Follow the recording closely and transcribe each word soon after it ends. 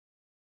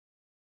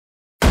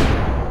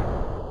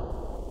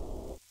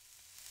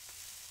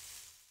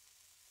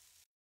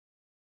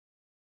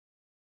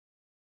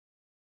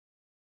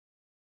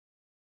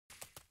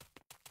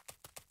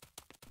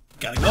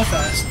Gotta go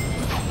fast.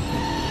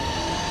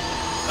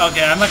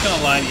 Okay, I'm not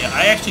gonna lie to you.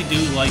 I actually do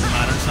like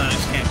Modern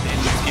Sonic's campaign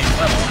in this game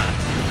quite a lot.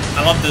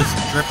 I love this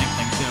drifting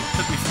thing too. It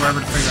took me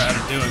forever to figure out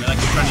how to do it. I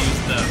keep trying to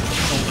use the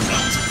shoulder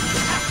buttons.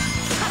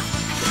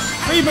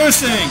 Free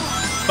boosting!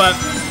 But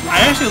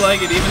I actually like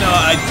it, even though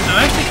I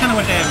actually kind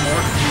of wish I had more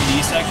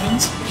 3D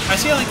sections. I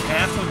see like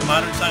half of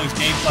Modern Sonic's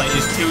gameplay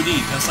is 2D,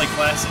 just like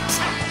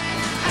Classics.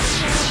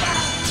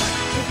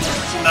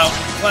 Now,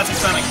 Classic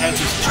Sonic has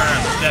its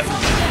charm,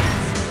 definitely.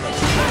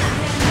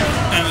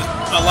 And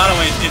a lot of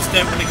ways,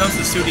 when it comes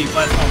to 2D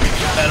platforming,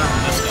 it's better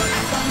than this guy.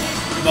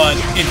 But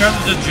in terms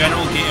of just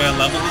general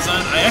level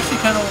design, I actually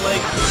kind of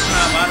like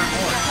Modern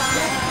more.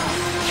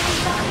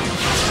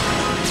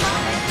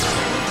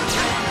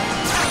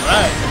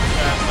 Alright.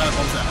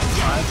 What's that?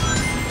 5?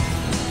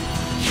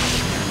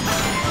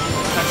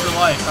 Extra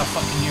life, how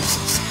fucking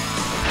useless.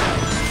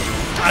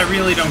 I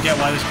really don't get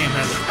why this game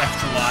has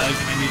extra lives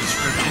in any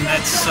description.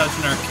 That's such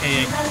an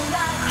archaic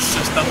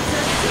system.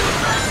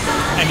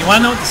 And you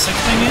wanna know what the sick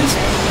thing is?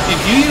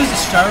 If you use the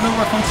start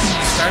over function in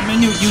the start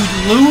menu, you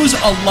lose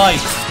a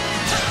life.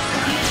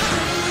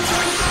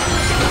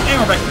 And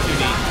we're back to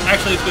 2D.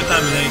 Actually, it's a good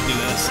time today to do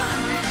this.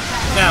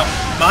 Now,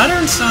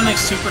 Modern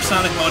Sonic's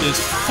Supersonic mode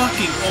is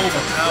fucking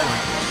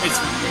overpowered. It's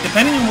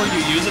depending on where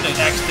you use it, it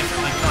acts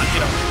differently. Come on,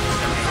 get over here.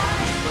 There we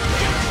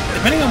go.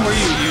 Depending on where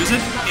you use it,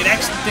 it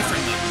acts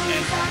differently.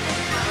 And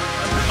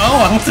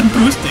oh, I wasn't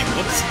boosting.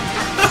 Whoops.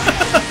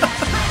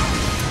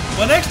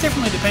 Well, it acts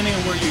differently depending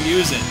on where you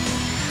use it.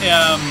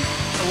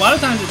 A lot of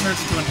times it turns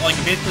into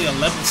basically a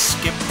level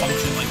skip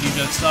function, like you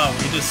just saw,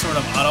 where you just sort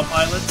of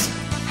autopilots.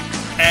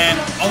 And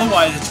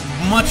otherwise, it's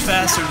much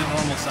faster than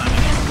normal Sonic.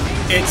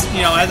 It's,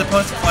 you know, as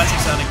opposed to Classic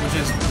Sonic, which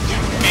is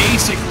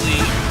basically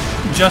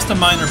just a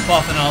minor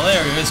buff in all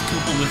areas,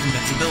 coupled with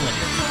invincibility.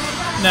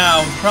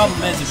 Now, the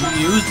problem is, if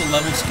you use the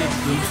level skip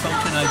boost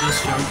function I just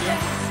showed you,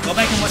 go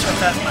back and watch how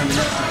fast my reload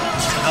is.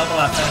 It's a hell of a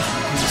lot faster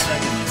in 2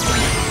 seconds.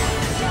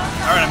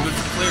 Alright, I'm good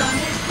for clear.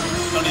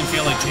 Don't even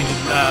feel like changing,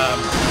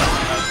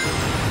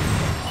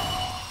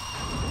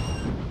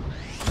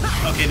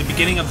 Okay, the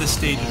beginning of this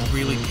stage is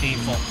really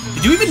painful.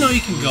 Did you even know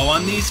you can go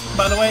on these,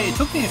 by the way? It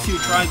took me a few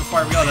tries before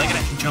I realized I could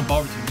actually jump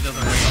over to the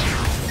other rail.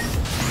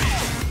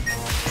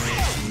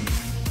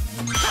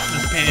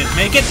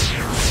 Make it!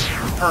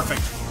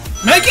 Perfect.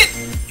 Make it!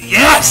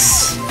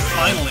 Yes!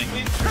 Finally.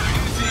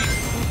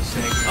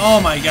 Oh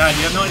my god,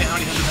 you have no idea how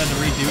many times I've had to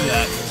redo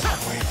that.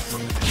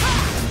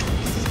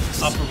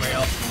 Upper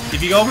rail.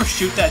 If you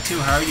overshoot that too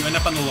hard, you end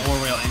up on the lower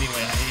rail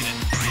anyway. I hate it.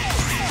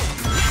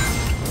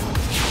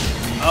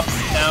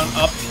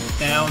 Up,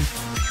 down.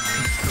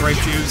 Grape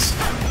juice.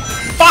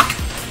 Fuck!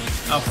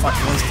 Oh, fuck,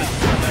 I was there.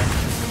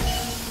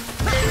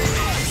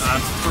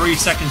 I'm 3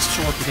 seconds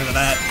short because of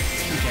that.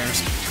 Who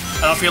cares?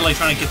 I don't feel like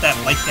trying to get that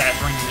like that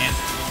ringing in.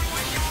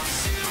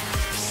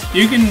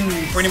 You can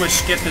pretty much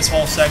skip this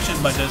whole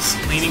section by just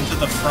leaning to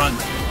the front.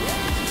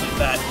 Like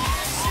that.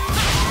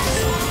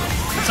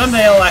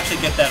 Someday I'll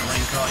actually get that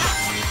ring going.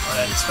 Or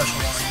that special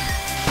ring.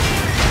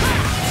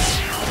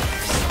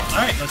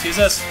 Alright, let's use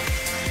this.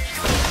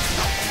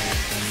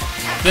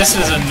 This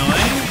is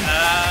annoying.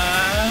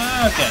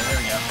 Okay, there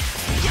we go.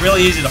 It's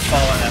really easy to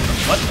fall on that, but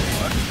what the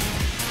fuck?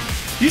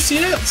 You see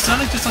that?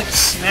 Sonic just like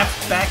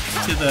snapped back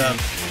to the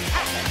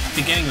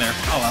beginning there.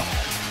 Oh well.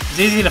 It's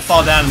easy to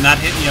fall down and not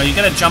hit, you know, you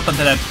gotta jump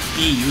into that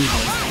E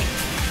usually.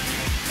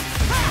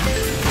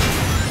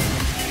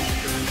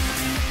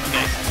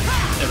 Okay,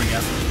 there we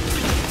go.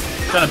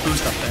 Got a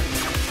boost up there.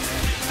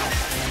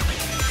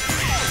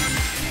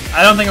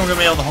 I don't think I'm gonna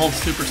be able to hold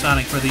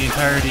Supersonic for the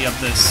entirety of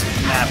this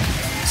map.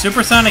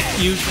 Supersonic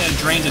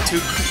drains at two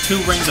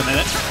rings a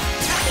minute.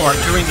 Or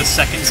 2 rings a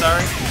second,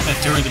 sorry.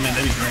 2 rings a minute,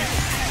 that'd be great.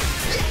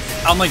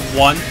 Unlike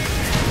 1,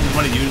 is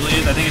what it usually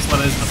is. I think it's what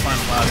it is in the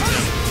final boss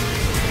too.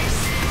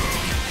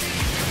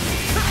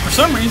 For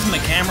some reason,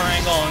 the camera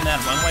angle on that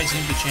runway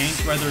seems to change,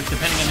 whether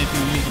depending on if you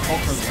use the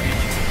poke or the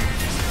railing.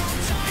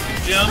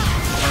 Jump.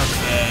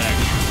 Perfect.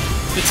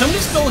 Did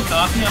somebody spill a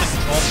coffee on a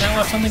control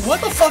panel or something?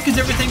 What the fuck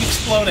is everything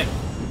exploding?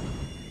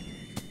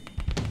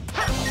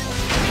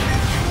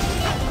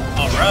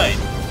 Alright.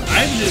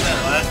 I had to do that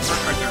last part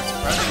right there a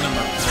surprising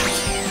number of times.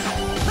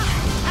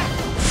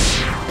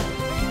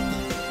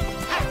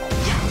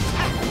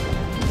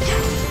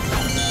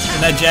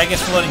 And that jagged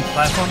floating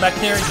platform back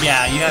there?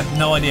 Yeah, you have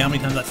no idea how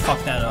many times I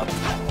fucked that up.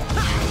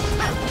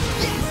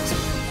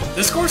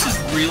 This course is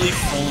really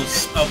full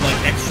of like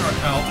extra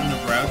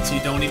alternate routes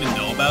you don't even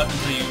know about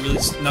until you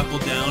really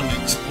knuckle down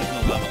and explore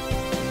the level.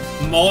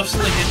 Most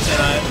of the hits that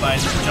I have by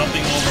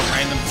jumping over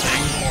random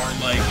things or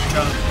like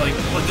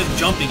just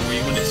jumping where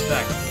you wouldn't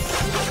expect.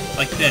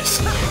 Like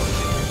this.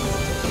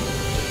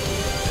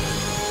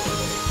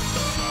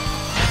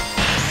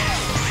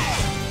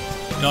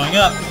 Going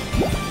up.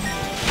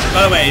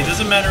 By the way, it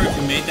doesn't matter if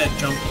you made that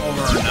jump over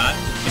or not.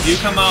 If you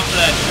come off of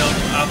that jump,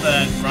 off of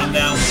that run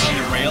down on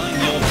the railing,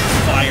 you'll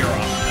fire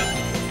off of it.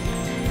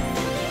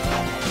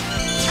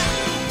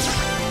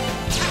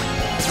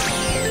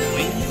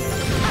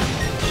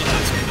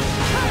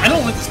 I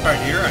don't like this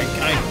part here.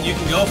 I you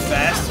can go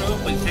fast through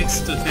it, but it takes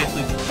to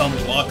basically thumb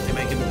luck to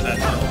make it move that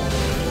tunnel.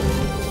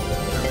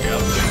 There we go.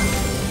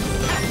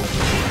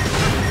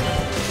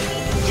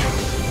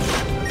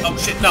 Oh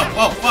shit, no!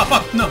 Oh, oh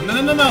fuck! No, no,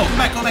 no, no, no! Come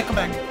back, go back, go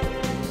back!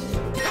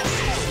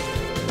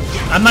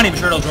 I'm not even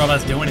sure those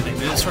robots do anything.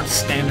 They just sort of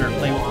stand there and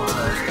play with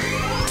themselves.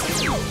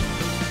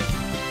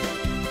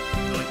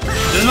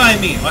 This is what I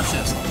mean, watch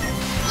this.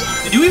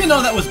 Did you even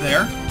know that was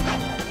there?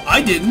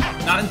 I didn't.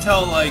 Not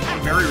until, like,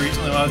 very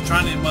recently when I was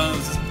trying to, when I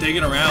was just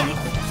digging around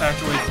looking for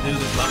factor ways to do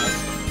this level.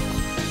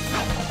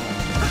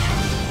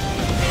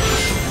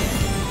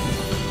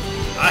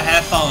 I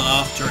have fallen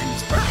off during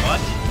this part. What?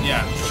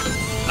 Yeah.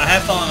 I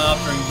have fallen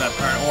off during that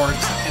part, or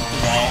just hit the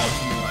wall or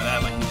something like that,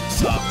 like you just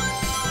saw.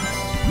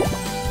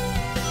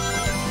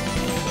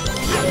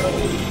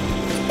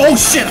 Oh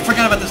shit! I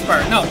forgot about this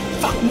part. No,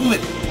 fuck, move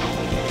it.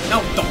 No,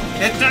 don't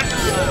hit that.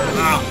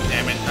 Oh,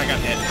 damn it! I got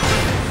hit.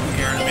 Who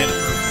cares? I made it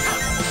through.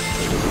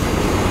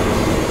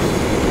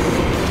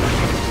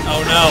 Oh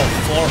no!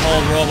 Floor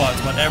hold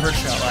robots. Whatever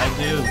shall I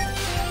do?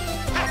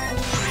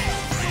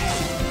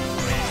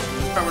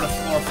 This part where the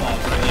floor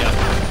falls. Right? Yeah.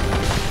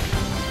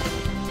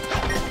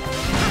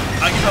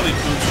 I can probably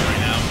boost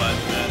right now, but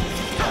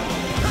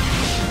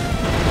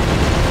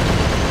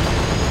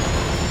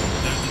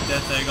there's the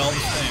death egg all the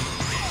same.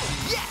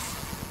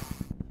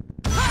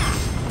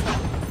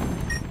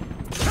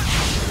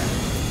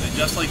 And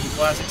just like in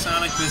classic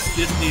Sonic, these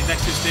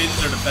next two stages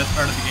are the best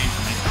part of the game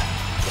for me.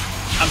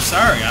 I'm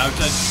sorry, I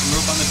just grew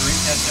up on the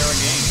Dreamcast era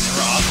games. They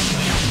were awesome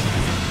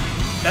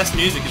things. Best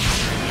music in the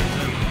series there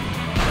too.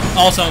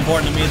 Also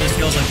important to me, this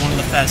feels like one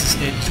of the fastest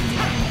stages in the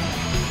game.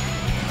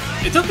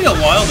 It took me a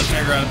while to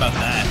figure out about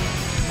that.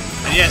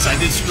 And yes, I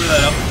did screw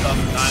that up a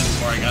couple times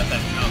before I got that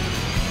jump.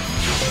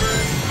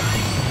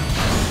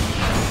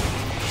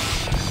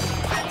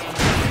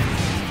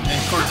 And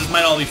of course, this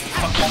might all be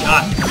fucking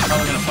not. I'm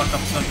probably gonna fuck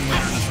up something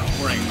later in this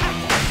recording.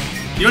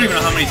 You don't even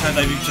know how many times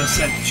I've just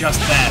said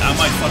just that. I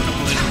might fuck up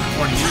later in the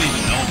recording. You don't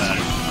even know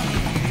about it.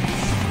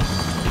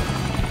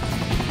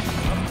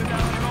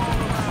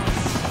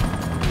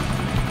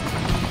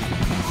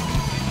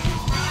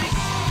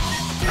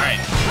 Alright,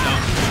 no.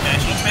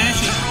 Smashy,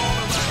 smashy.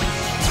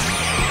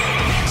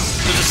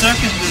 There's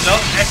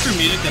extra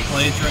music that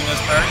plays during this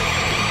part.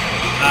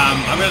 I'm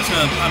probably just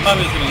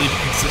gonna leave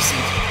it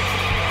consistent.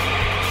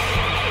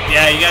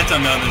 Yeah, you guys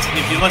don't know this.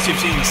 Unless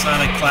you've seen the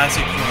Sonic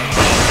Classic already,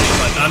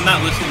 but I'm not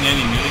listening to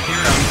any music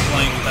here. I'm just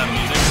playing without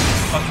music.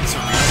 It's fucking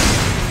surreal.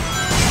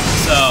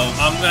 So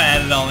I'm gonna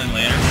add it all in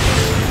later.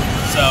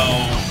 So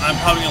I'm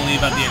probably gonna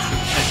leave out the extra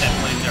bit that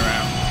plays there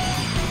out.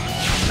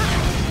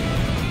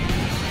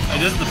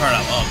 This is the part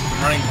I love.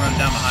 Running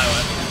down the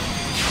highway.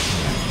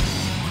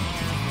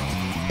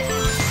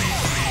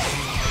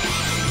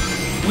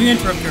 We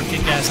interrupt your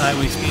kick-ass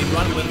highway speed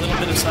run with a little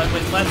bit of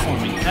sideways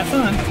platforming. Have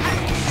fun!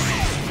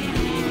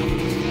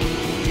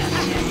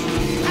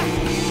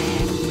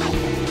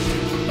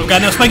 Oh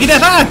god, no spiky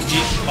death! Ah!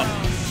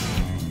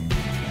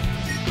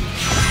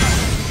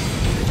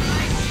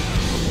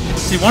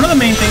 See, one of the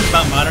main things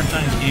about Modern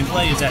Sonic's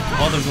gameplay is that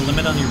while there's a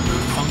limit on your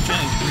boost function,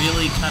 it's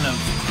really kind of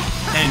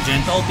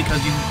tangential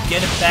because you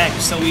get it back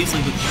so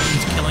easily with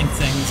moves, killing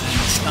things, and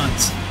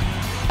stunts.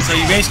 So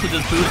you're basically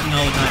just boosting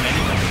all the time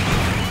anyway.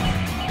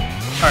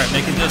 Alright,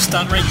 make it do a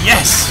stunt rate.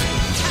 Yes!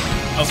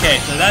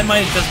 Okay, so that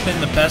might have just been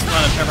the best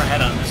run I've ever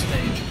had on this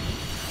stage.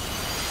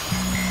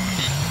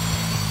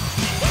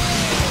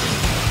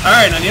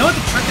 Alright, now you know what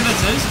the trick of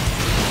this is?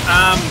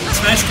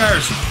 Smash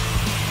cars.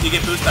 You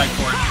get boost back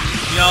for it.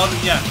 You know,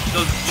 yeah,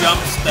 those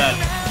jumps, that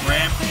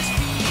ramp.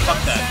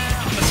 Fuck that.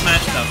 Let's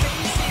smash stuff.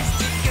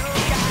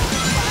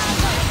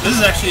 This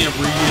is actually a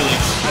really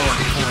short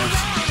course.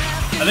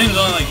 I think there's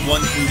only like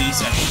one 2D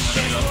section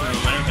we're gonna go through.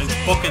 It's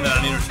booking that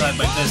on either side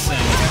like this thing.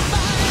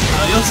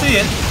 You'll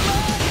see it.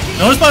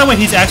 Notice, by the way,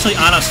 he's actually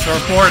on a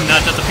surfboard and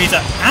not just a piece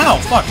of—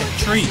 ow! Fuck, a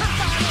tree.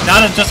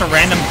 Not just a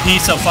random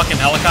piece of fucking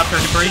helicopter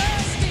debris.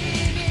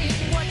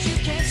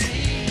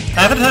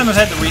 Half of the time I've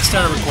had to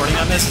restart a recording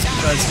on this is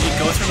because you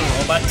go through the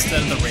robot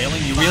instead of the railing.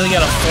 You really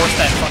gotta force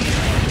that fucking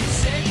railing.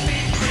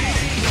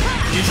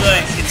 Usually I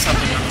hit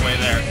something on the way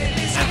there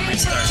and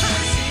restart.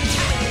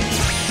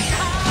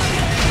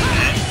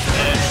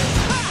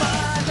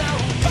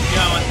 Keep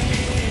going.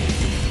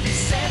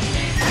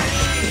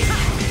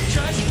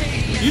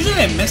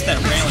 Usually I miss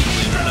that railing,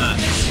 believe it or not.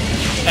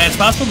 And it's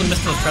possible to miss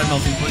those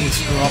treadmills and completely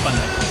screw up on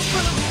that.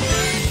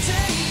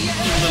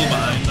 A little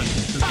behind, but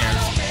who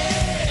cares?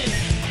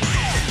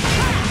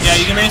 Yeah,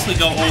 you can basically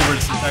go over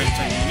this entire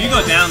thing. If you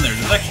go down there,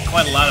 there's actually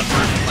quite a lot of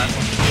vertical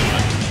platforms to do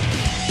it.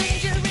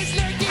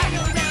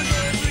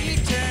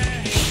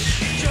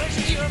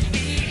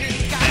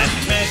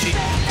 Smashy, smashy.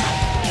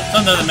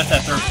 Sometimes I miss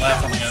that third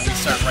platform again. We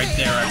start right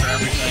there after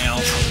everything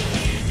else.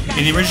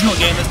 In the original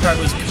game, this part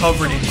was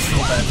covered in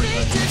so bad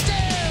glitches.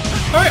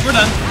 Alright, we're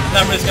done.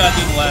 Now we just gotta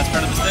do the last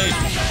part of the stage.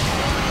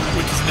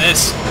 Which is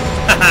this.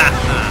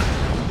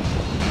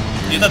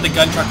 You thought the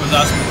gun truck was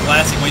awesome in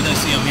Classic. Wait till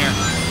you see him here.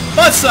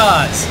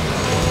 Buzzsaws!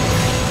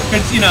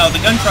 Because, you know, the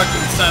gun truck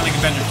in Sonic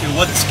Adventure 2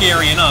 wasn't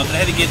scary enough, and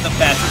I had to get the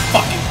bastard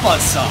fucking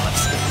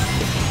buzzsaws.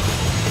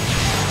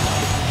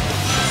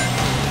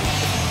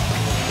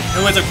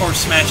 Who is, of course,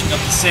 smashing up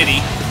the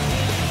city.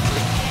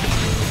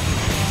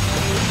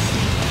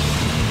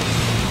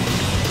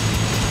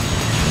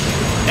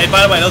 Hey,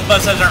 by the way, those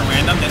buzzsaws aren't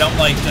random. They don't,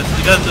 like, just...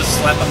 He doesn't just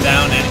slap them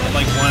down and hit,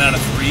 like, 1 out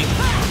of 3.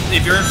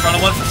 If you're in front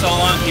of one for so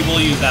long, he will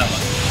use that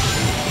one.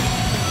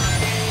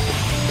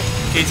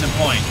 Case in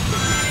point.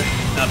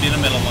 That'll be the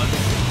middle one.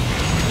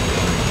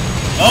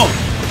 Oh!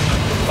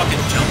 Fucking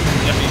jump.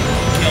 Get me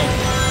killed.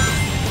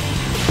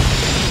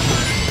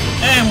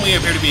 And we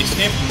appear to be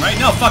escaping, right?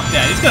 No, fuck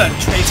that. He's gonna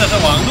chase us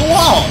along the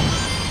wall!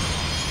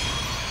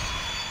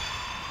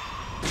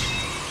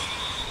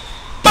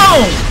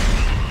 Boom!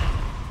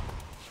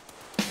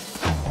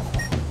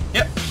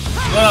 Yep.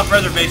 Going off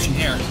reservation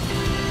here.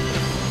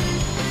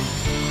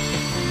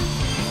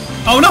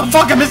 Oh no,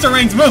 fuck, I missed the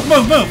rings! Move,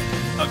 move, move!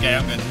 Okay,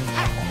 I'm good.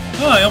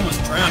 Oh, I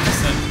almost drowned this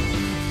thing.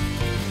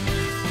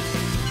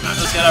 Alright,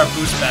 let's get our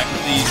boost back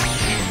with these.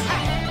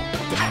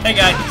 Hey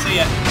guy, see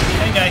ya.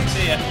 Hey guy,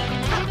 see ya.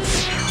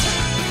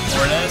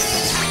 For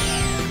this.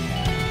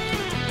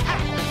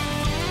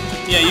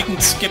 Yeah, you can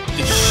skip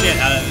the shit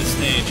out of this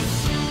stage.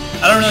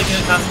 I don't really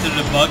consider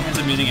it a bug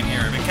because I'm using it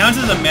here. If it counts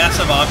as a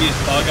massive obvious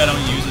bug, I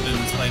don't use it in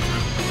this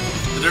playthrough.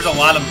 But there's a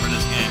lot of them for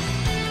this game.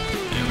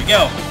 Here we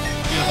go.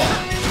 Beautiful.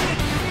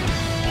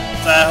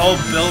 So that whole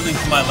building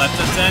to my left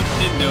just then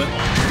didn't do it.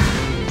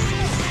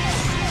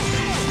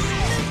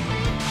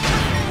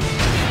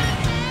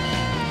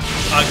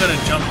 I could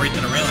have jumped right to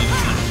the railing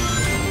this time.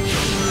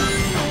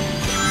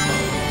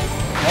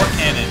 More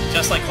cannon.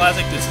 Just like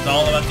classic, this is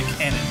all about the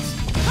cannons.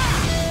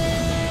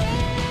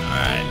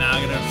 Alright, now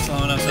I'm gonna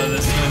slow enough so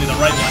this is gonna be the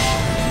right one.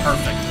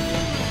 Perfect.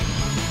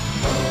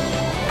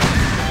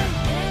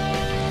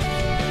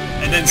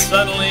 And then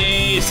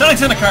suddenly,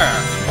 Sonic's in a car.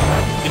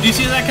 Did you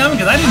see that coming?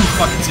 Because I didn't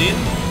fucking see it.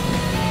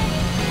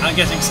 I'm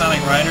guessing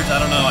Sonic Riders? I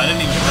don't know. I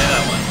didn't even play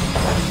that one.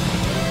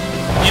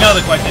 You know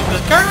the question.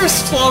 The car is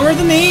slower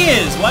than he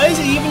is. Why is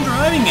he even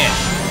driving it?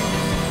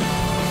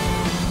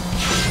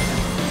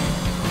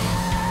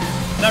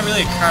 Not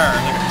really a car,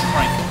 like a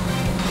trike.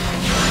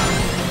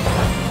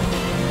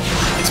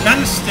 It's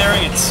kind of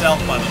staring itself,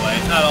 by the way.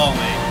 It's not all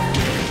me.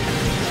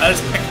 I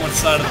just picked one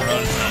side of the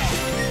road it's on.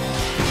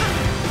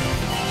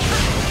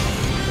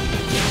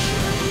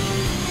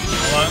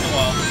 Along the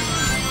wall.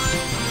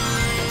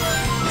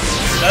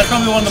 That's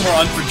probably one of the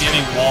more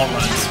unforgiving wall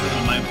runs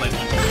within my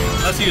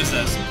playthrough. Let's use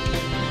this.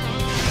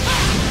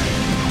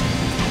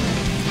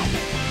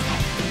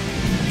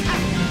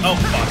 Oh,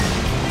 fuck.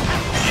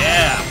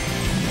 Yeah.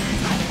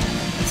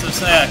 So,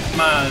 come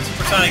on.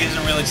 Super Sonic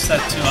isn't really set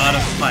to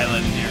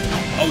autopilot in here.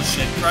 Oh,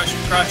 shit. Crush,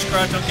 crush,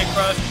 crush. Don't get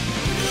crushed.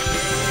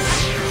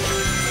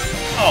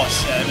 Oh,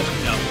 shit.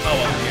 No. Oh,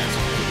 well, who cares?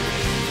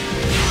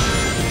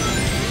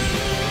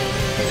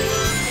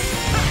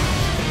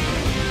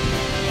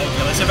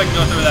 Okay, let's see if I can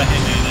go through without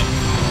hitting anything.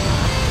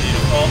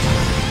 Beautiful.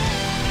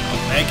 Oh,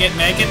 make it,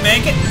 make it,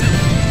 make it!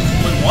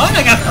 Wait, what?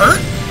 I got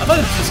hurt? I thought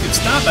it just could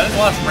stop. I just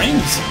lost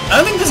rings. I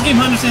don't think this game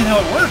understands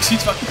how it works.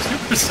 He's fucking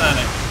Super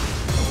Sonic.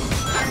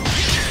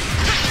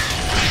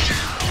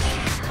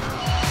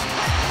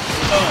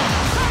 Boom.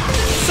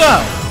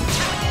 So,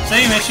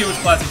 same issue with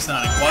classic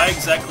Sonic. Why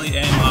exactly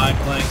am I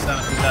playing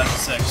Sonic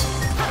 2006?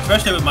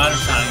 Especially with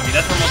Modern Sonic. I mean,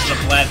 that's where most of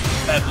the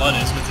bad blood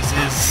is, but this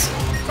is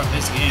from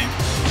this game.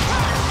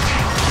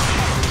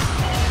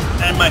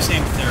 And my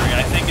same theory.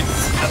 I think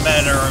it's a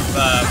matter of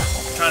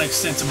trying to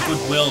extend some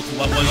goodwill to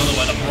what was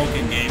otherwise a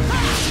broken game.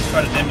 Just try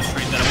to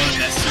demonstrate that it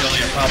wasn't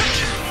necessarily a problem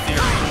in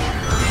theory.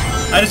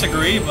 I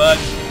disagree, but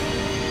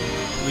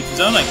we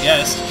don't, I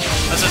guess.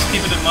 Let's just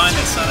keep it in mind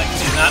that Sonic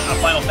is not a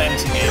Final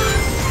Fantasy game.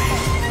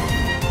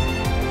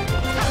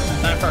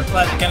 Time for a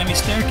classic enemy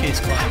staircase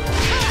climb.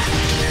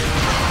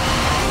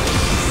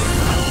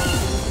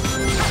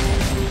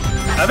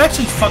 I've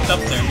actually fucked up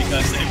there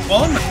because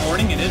while I'm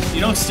recording you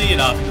don't see it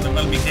often because I'm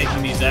going to be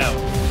taking these out.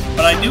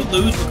 But I do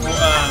lose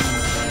hold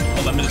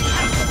on, let me just do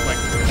this real quick.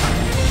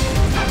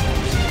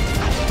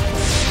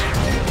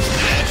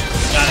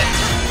 Got it.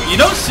 You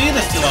don't see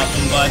this too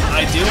often, but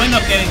I do end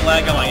up getting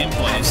lag on my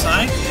input.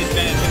 If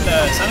the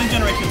Sonic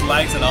generation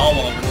lags at all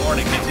while I'm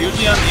recording, it's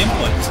usually on the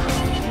inputs.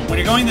 When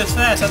you're going this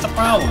fast, that's a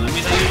problem. It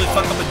means I usually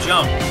fuck up a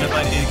jump because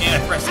again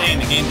I pressed A and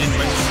the game didn't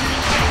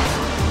register.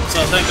 So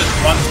I think just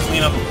runs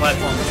clean up a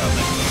platform or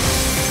something.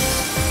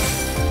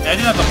 Yeah, I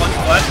did have a bunch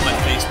of flash in my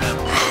face now.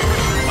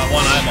 My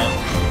one eyeball.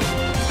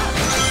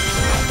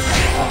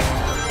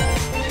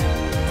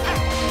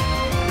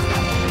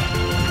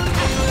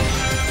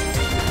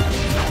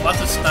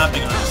 Lots of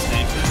stopping on this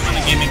stage. This is when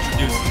the game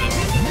introduces it.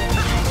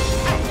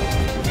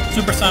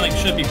 Super Sonic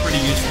should be pretty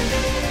useful.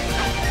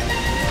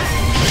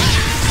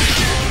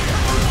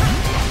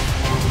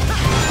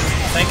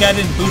 Thank God I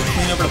didn't boost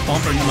clean over the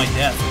bumper into my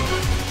death.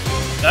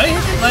 Did I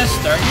hit the last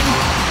target?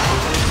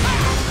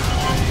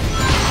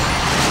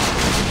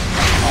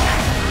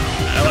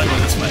 I want to go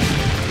this way.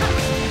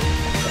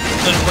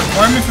 The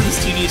requirement for this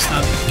tedious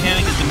stunt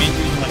mechanic is the main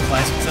reason why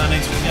Classic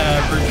Sonic's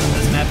version of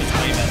this map is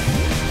way better.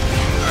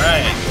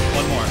 Alright,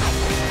 one more.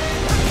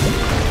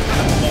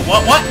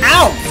 What?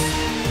 Ow!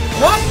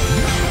 What?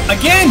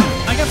 Again!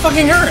 I got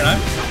fucking hurt!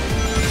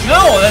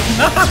 No, that's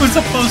not how it's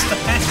supposed to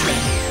happen.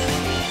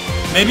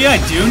 Maybe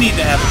I do need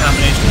to have a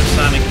combination of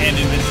Sonic and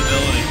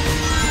invincibility.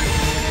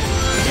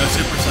 Go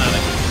Super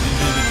Sonic.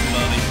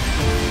 Invincibility.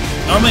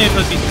 Normally it's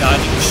supposed to be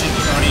dodging shit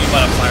in front of you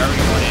by a fiery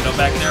tornado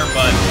back there,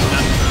 but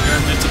you're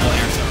invincible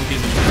here, so who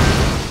gives a shit?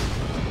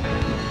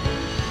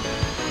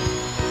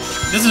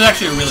 This is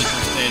actually a really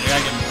cool stage. I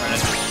gotta give him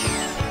credit.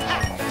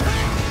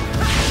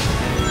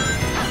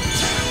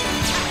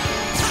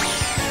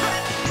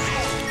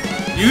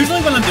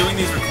 Usually when I'm doing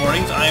these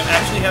recordings, I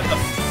actually have the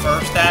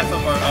first half of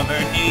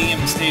an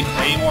 80M stage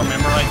way more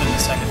memorized than the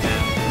second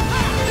half.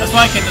 That's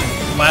why I can just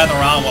lather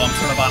around while I'm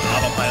sort of on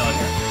autopilot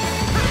here.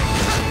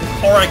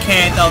 Or I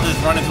can't, I'll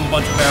just run into a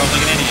bunch of barrels like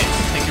an idiot.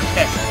 Take your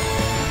pick.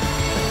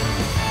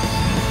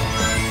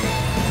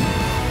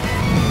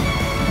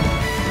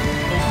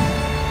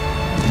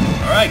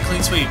 Alright,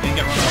 clean sweep. Didn't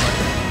get run over.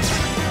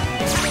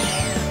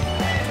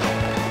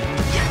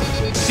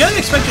 You can't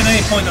expect at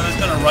any point that it's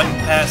gonna run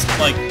past,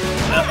 like,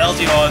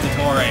 LTO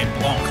Auditore and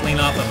clean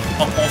off of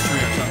upholstery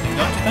or something,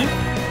 don't you think?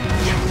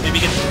 Maybe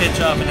get the pitch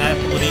off and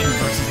Apple it even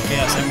versus the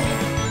Chaos Emerald.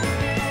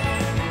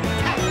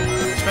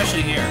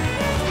 Especially here.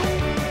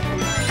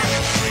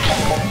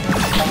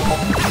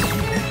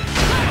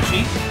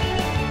 Cheat?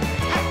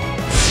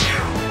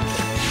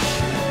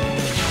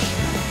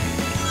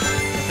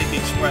 I think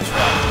the Express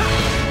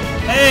route.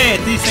 Hey,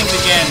 it's these things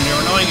again. You're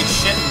annoying as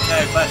shit in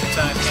the Classic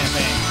Sonic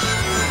campaign.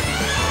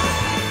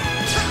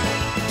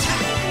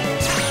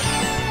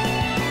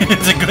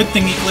 It's a good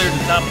thing he cleared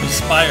the top of the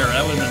spire.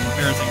 That would have been an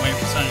embarrassing way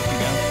for Sonic to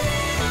go.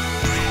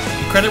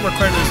 Credit where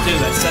credit is due.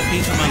 That set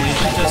piece from my leaf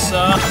we just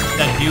saw,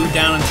 that view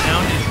down in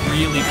town, is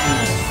really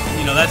cool.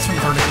 You know, that's some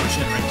vertical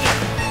shit right there.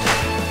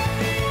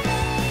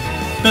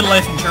 Bit of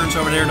life insurance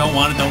over there. Don't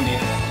want it, don't need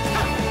it.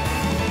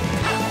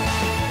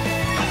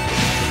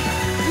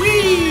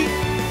 Whee!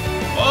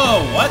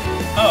 Whoa, what?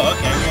 Oh,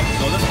 okay. We have to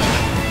go this way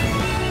now.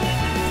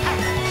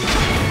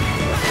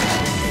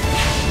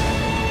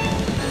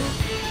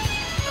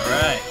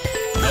 Alright.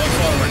 Going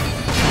forward.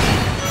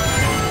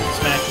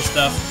 Smack the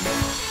stuff.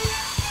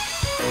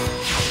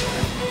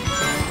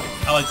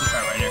 I like this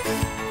part right here.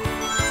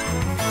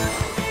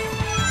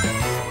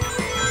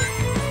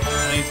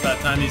 I think it's about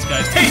time these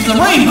guys taste the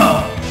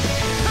rainbow!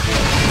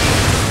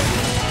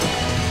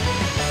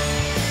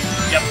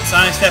 Yep,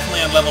 Sonic's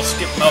definitely on level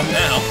skip mode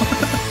now.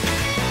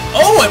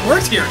 Oh, it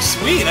worked here!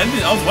 Sweet! I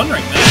was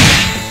wondering that.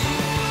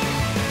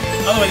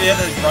 By the way, they have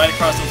to ride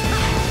across those...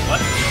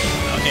 What?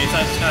 Okay,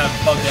 Sonic's just kind of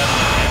bugged out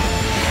on that.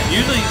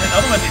 Usually,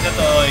 otherwise they have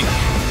to, like,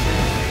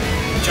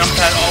 jump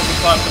past all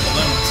across the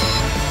balloons.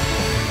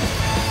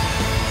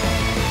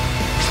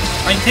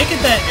 I take it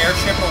that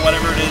airship or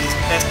whatever it is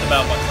pissed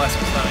about what Classic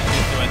Sonic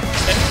is doing.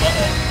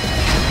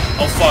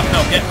 Uh-oh. Oh, fuck,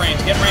 no, get rings,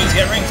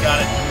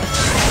 got it.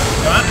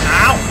 Come on,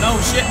 ow! No,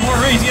 shit, more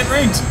rings, get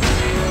rings!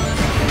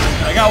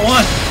 I got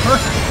one,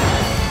 perfect.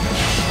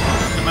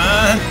 Come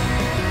on.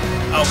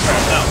 Oh, crap,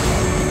 no.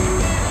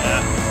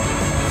 Yeah.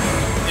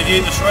 If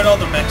you destroyed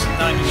all the mechs in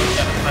time, you would have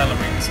got a pile of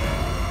rings.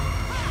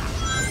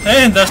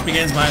 And thus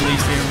begins my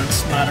least favorite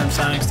Modern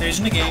Sonic stage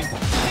in the game.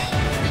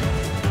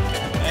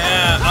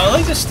 Yeah, I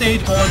like this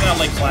stage more than I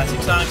like Classic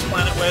Sonic's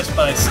Planet Wisp,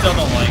 but I still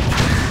don't like it.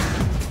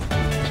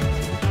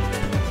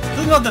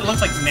 Doesn't help that it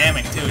looks like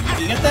dynamic too. Did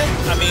you get that?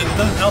 I mean, it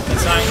doesn't help that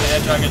Sonic the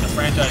Hedgehog as a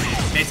franchise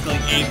basically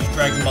apes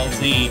Dragon Ball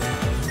Z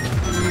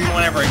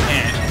whenever it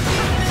can.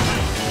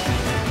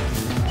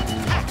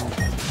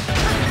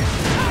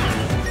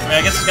 I mean,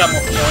 I guess it's got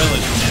more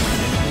foliage than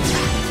everything.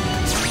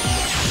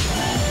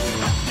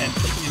 And,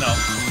 you know,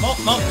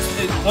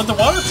 was the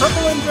water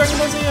purple in Dragon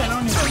Ball Z? I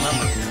don't even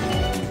remember.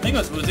 I think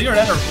it was either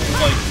that or it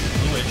was like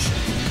bluish.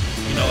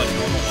 You know, like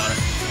normal water.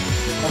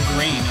 Or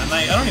green.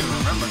 I don't even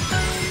remember.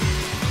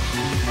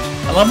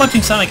 I love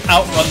watching Sonic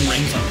outrun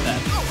rings like that.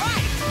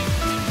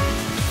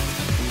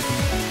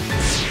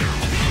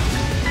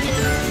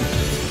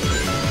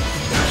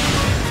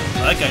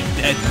 That guy's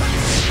dead.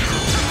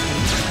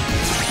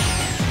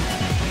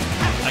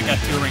 I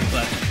got 2 rings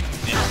left.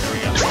 Yeah, there we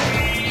go.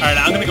 Alright,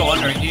 I'm gonna go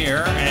under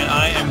here, and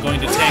I am going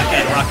to take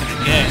that rocket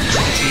again.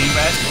 Cheating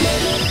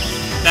bastard.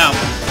 Now,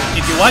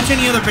 if you watch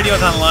any other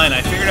videos online,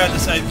 I figured out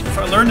this. I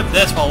learned of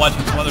this while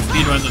watching some other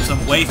speedruns of some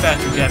way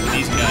faster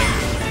Japanese guy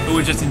who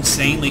was just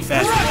insanely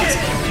fast with this.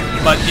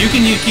 But you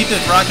can keep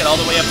this rocket all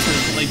the way up to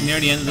like near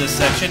the end of this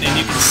section, and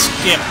you can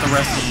skip the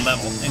rest of the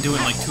level and do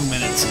it in like 2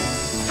 minutes.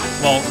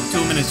 Well,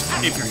 2 minutes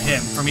if you're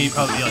him. For me, it'd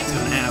probably be like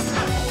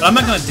 2.5. But I'm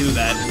not gonna do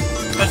that,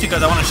 especially because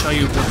I want to show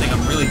you one thing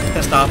I'm really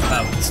pissed off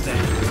about with this stage.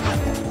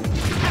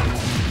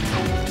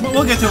 But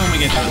we'll get to it when we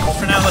get to it.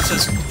 For now, let's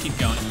just keep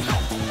going.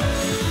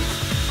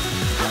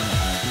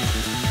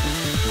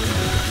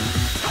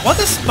 What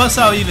does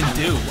Buzzsaw even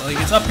do? Like,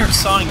 it's up here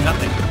sawing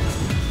nothing.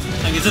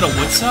 Like, is it a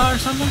wood saw or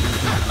something?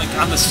 Like,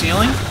 on the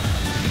ceiling?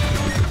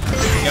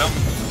 There you go.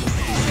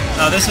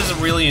 Now this is a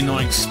really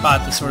annoying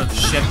spot to sort of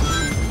shift.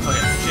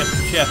 Okay,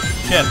 shift.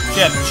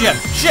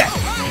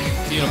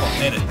 Beautiful,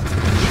 hit it.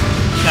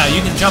 Now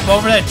you can jump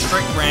over that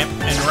trick ramp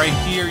and right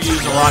here use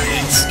a rocket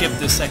and skip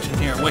this section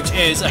here, which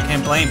is, I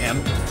can't blame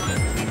him,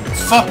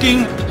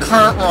 fucking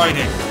kart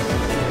riding.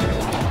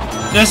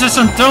 This is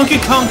some Donkey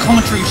Kong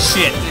Country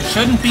shit. It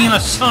shouldn't be in a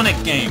Sonic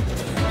game.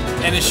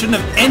 And it shouldn't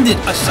have ended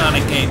a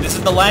Sonic game. This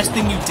is the last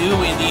thing you do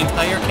in the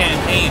entire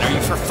campaign. Are you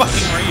for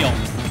fucking real?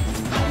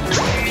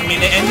 I mean,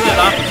 they ended it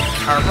off with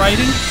kart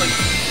riding? Like,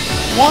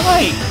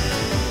 why?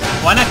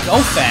 Why not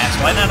go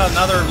fast? Why not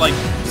another, like,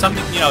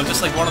 something, you know,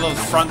 just like one of those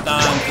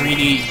front-on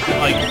 3D,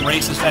 like,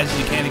 race as fast as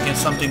you can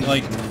against something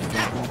like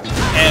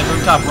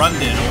Rooftop Run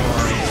did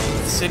or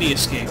City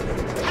Escape.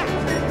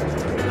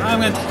 I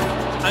meant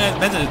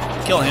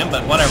to kill him,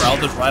 but whatever,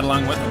 I'll just ride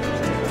along with him.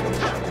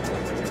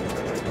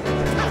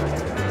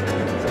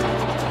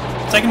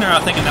 Second there, I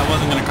was thinking that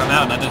wasn't going to come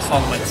out, and I just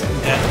followed my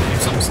death to do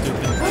something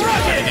stupid.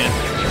 Again.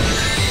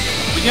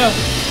 Here we go.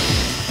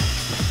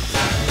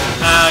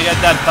 I got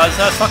that buzz.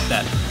 Fuck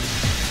that.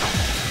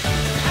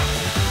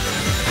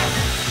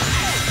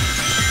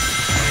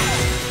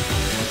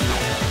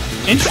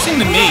 Interesting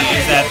to me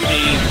is that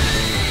the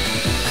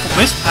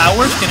Wisp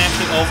powers can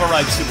actually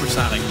override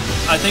Supersonic.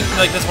 I think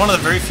like that's one of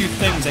the very few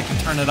things that can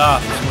turn it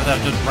off without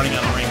just running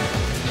out of the ring.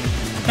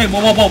 Hey,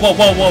 whoa!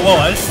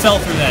 I just fell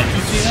through that. Did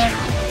you see that?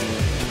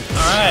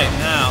 Alright,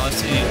 now,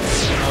 let's see.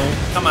 Oh,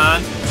 come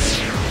on.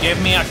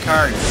 Give me a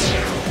card.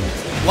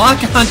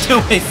 Lock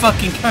onto a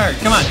fucking card.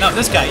 Come on, no,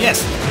 this guy,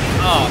 yes.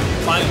 Oh,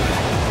 finally.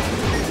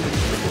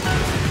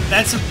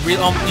 That's a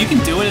real... you can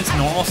do it, it's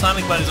normal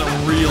Sonic, but it's a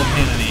real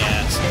pain in the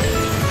ass.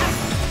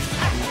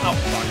 Oh,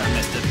 fuck, I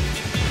missed it.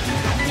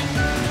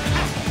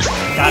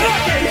 Got it.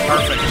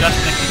 Perfect.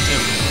 Just nicked it,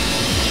 too.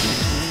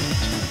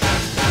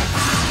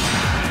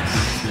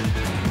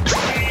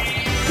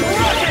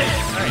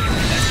 Alright,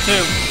 that's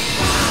two.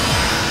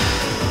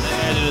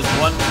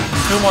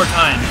 Two more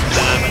times, and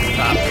then I'm at the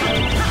top.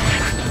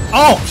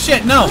 Oh,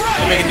 shit, no!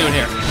 Maybe I can do it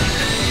here.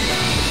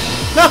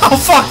 No!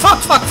 Fuck!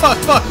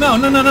 No!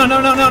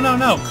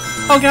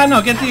 Oh god,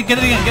 no! Get it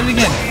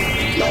again!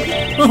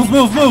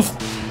 Move!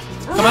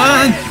 Come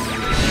on!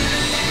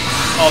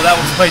 Oh, that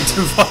was way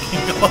too fucking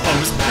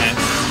close, man.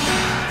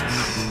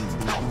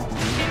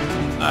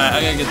 Alright, I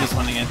gotta get this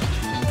one again.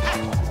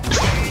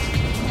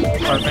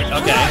 Perfect,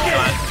 okay, come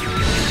on.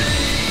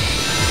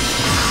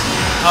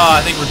 Oh,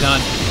 I think we're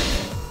done.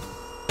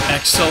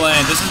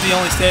 Excellent. This is the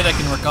only stage I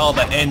can recall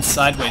that ends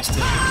sideways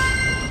too.